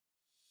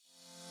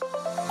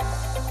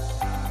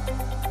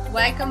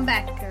Welcome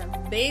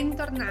back,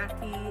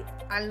 bentornati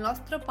al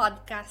nostro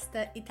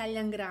podcast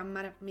Italian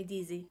Grammar Made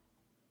Easy.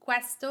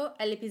 Questo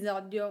è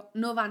l'episodio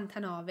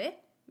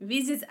 99,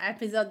 this is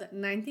episode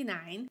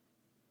 99,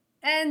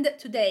 and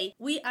today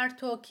we are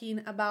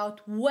talking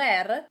about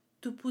where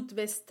to put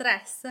the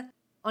stress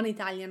on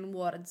Italian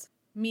words,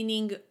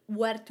 meaning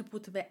where to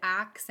put the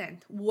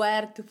accent,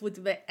 where to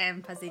put the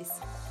emphasis.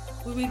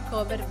 We will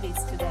cover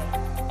this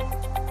today.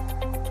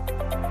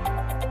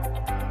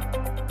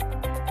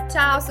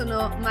 Ciao,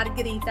 sono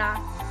Margherita.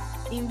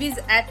 In this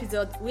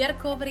episode we are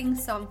covering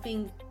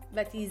something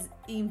that is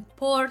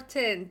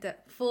important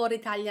for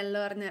Italian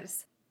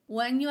learners.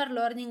 When you are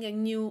learning a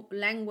new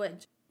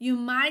language, you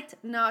might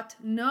not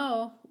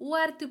know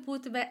where to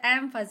put the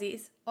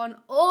emphasis on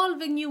all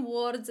the new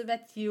words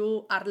that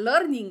you are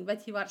learning,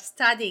 that you are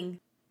studying.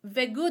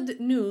 The good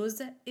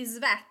news is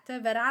that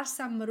there are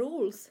some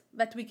rules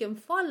that we can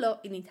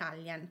follow in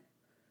Italian.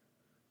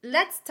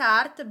 Let's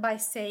start by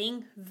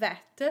saying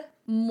that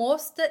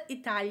most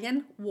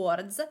Italian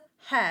words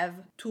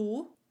have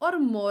 2 or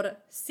more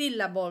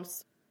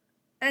syllables,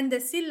 and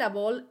a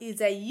syllable is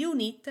a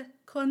unit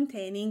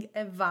containing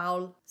a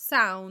vowel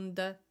sound.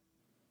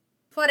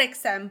 For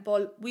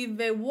example, with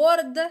the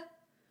word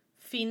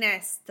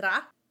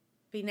finestra,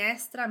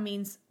 finestra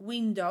means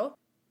window,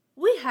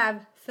 we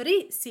have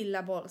 3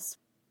 syllables.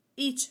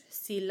 Each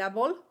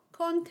syllable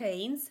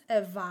contains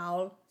a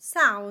vowel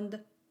sound.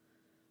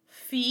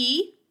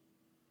 Fi,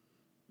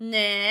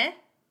 ne,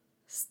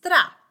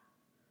 stra.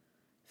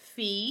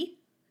 Fi,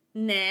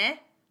 ne,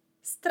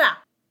 stra.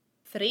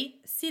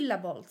 3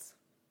 syllables.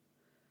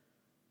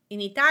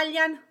 In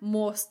Italian,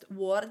 most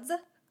words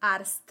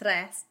are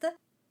stressed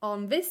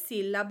on the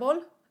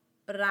syllable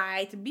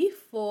right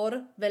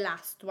before the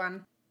last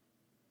one.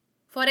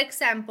 For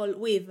example,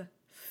 with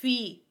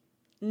fi,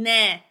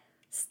 ne,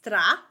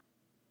 stra,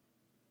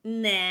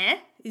 ne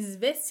is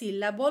the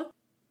syllable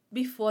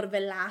before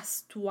the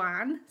last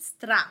one,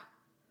 stra.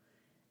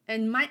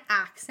 And my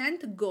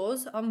accent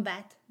goes on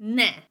that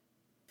ne.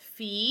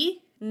 Fi,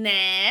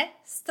 ne,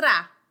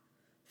 stra.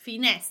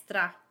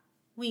 Finestra,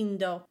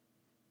 window.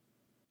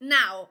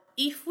 Now,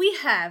 if we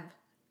have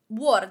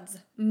words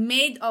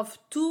made of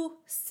 2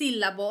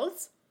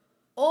 syllables,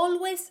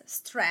 always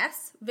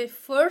stress the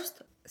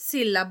first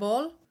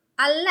syllable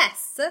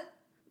unless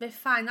the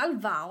final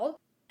vowel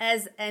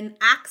has an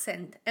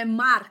accent, a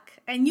mark,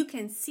 and you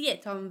can see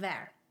it on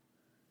there.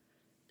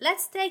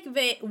 Let's take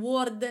the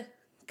word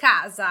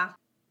casa.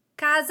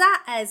 Casa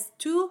has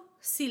 2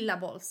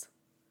 syllables.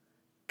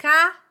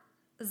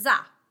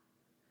 Casa.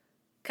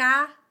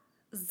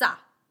 Casa.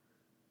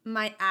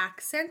 My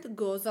accent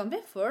goes on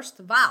the first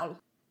vowel,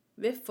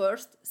 the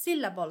first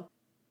syllable.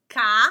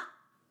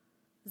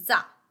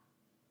 Casa.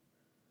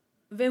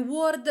 The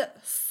word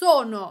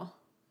sono.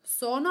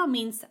 Sono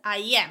means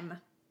I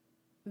am.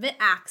 The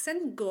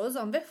accent goes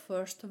on the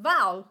first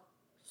vowel.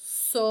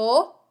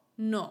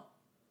 So-no.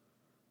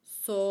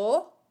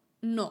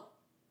 So-no.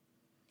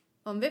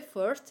 On the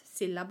first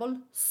syllable,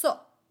 so.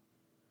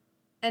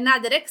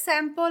 Another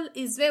example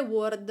is the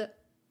word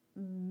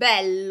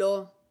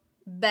bello.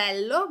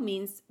 Bello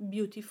means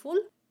beautiful.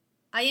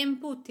 I am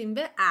putting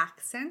the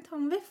accent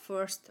on the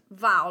first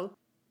vowel,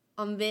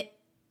 on the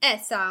E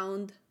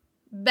sound.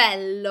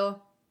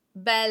 Bello,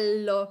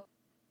 bello.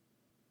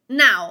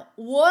 Now,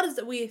 words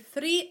with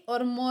 3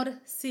 or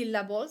more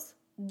syllables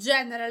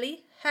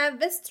generally have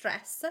the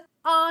stress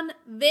on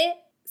the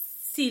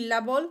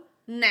syllable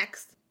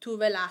next to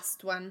the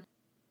last one.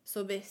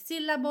 So the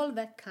syllable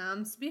that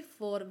comes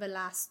before the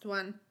last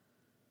one.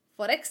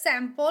 For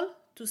example,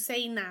 to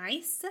say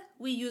nice,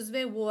 we use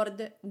the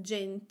word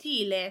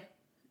gentile.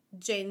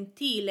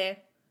 Gentile.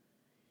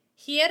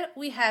 Here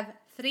we have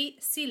 3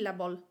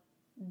 syllables.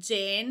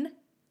 Gen,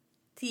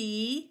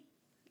 ti,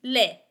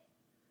 le.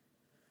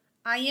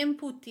 I am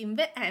putting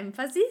the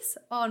emphasis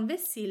on the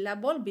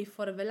syllable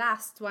before the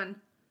last one.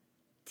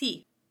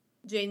 Ti.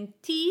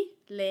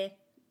 Gentile,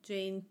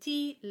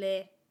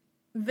 gentile.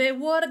 The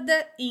word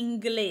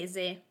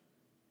inglese.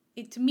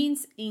 It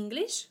means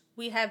English.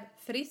 We have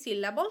 3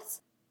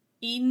 syllables.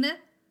 In,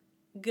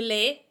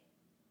 gle,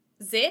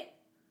 ze.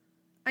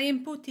 I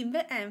am putting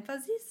the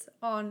emphasis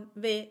on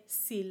the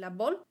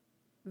syllable,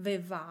 the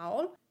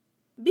vowel,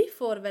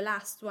 before the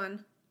last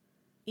one.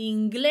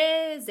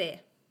 Inglese.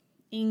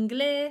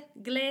 Ingle,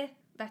 gle,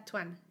 that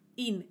one.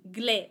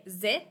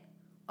 Inglese.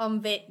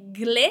 On the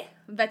gle,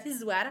 that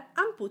is where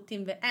I'm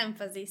putting the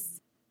emphasis.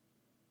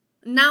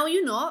 Now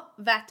you know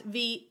that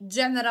the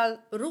general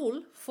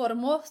rule for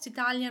most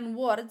Italian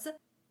words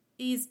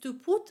is to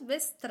put the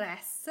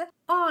stress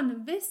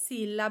on the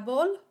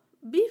syllable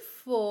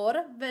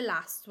before the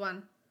last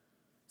one.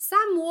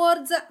 Some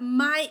words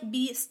might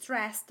be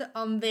stressed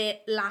on the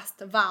last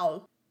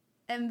vowel,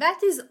 and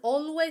that is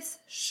always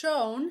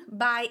shown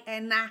by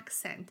an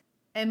accent,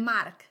 a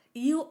mark.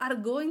 You are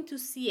going to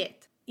see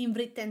it in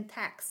written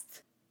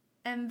text,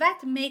 and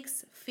that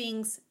makes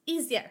things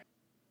easier.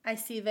 I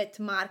see that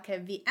mark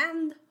at the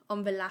end,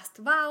 on the last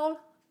vowel.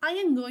 I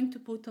am going to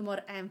put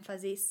more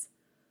emphasis.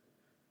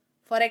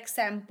 For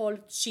example,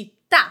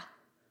 città.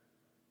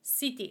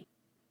 city.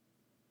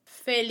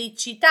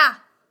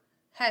 Felicità,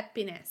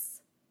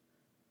 happiness.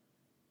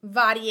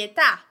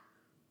 Varietà,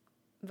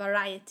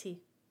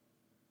 variety.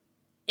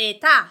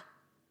 Età,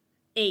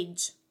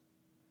 age.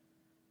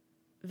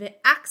 The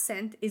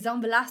accent is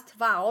on the last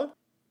vowel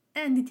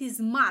and it is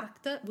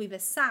marked with a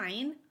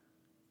sign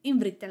in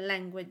written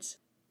language.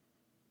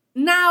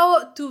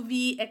 Now to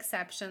the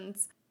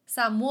exceptions.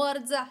 Some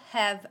words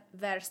have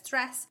their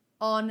stress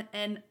on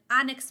an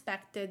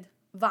unexpected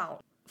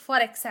vowel. For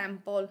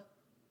example,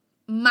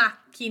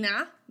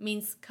 macchina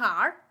means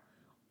car.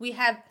 We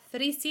have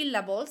 3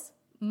 syllables,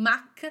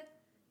 mac,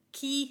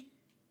 chi,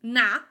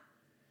 na.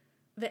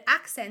 The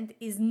accent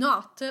is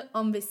not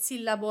on the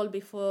syllable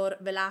before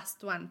the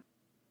last one.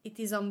 It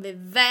is on the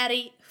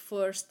very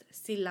first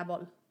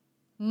syllable.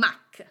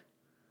 Mac,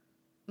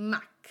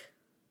 mac,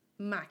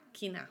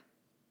 macchina.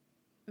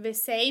 The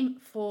same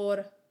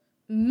for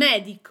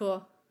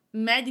medico.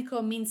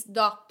 Medico means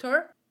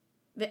doctor.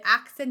 The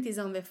accent is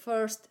on the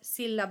first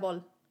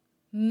syllable.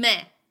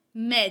 Me,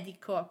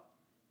 medico.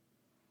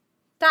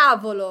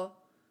 Tavolo.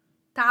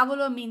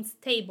 Tavolo means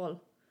table.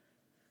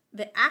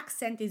 The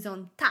accent is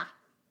on ta,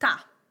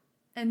 ta,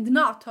 and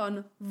not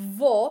on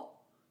vo,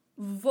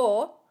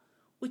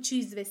 which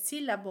is the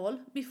syllable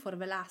before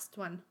the last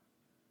one.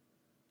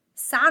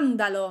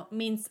 Sandalo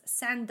means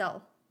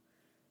sandal.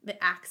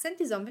 The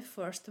accent is on the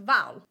first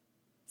vowel.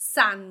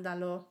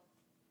 Sandalo.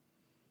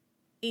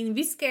 In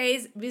this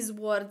case, these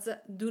words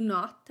do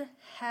not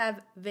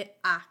have the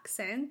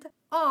accent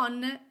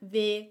on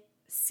the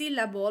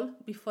syllable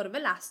before the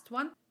last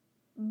one,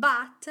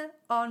 but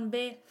on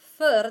the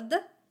third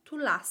to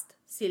last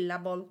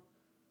syllable.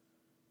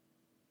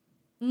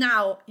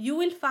 Now, you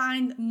will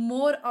find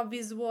more of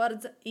these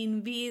words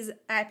in this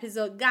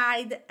episode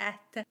guide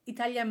at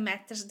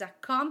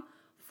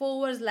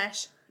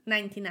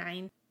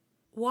italianmatters.com/99.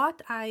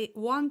 What I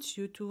want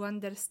you to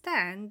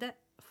understand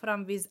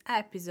from this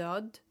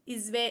episode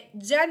is the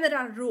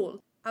general rule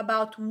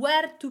about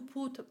where to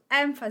put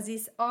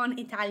emphasis on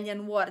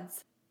Italian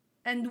words.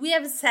 And we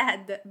have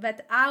said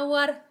that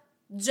our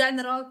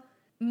general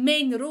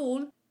main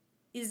rule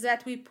is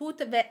that we put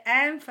the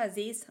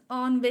emphasis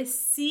on the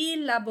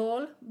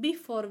syllable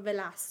before the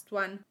last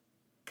one.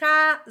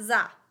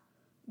 Casa,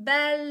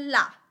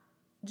 bella,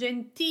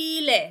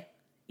 gentile,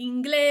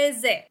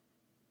 inglese.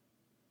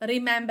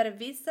 Remember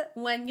this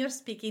when you're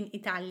speaking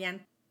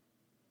Italian.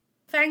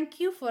 Thank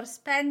you for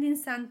spending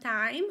some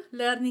time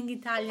learning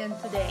Italian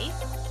today.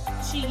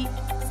 Ci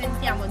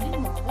sentiamo di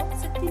nuovo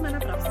settimana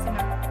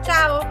prossima.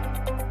 Ciao!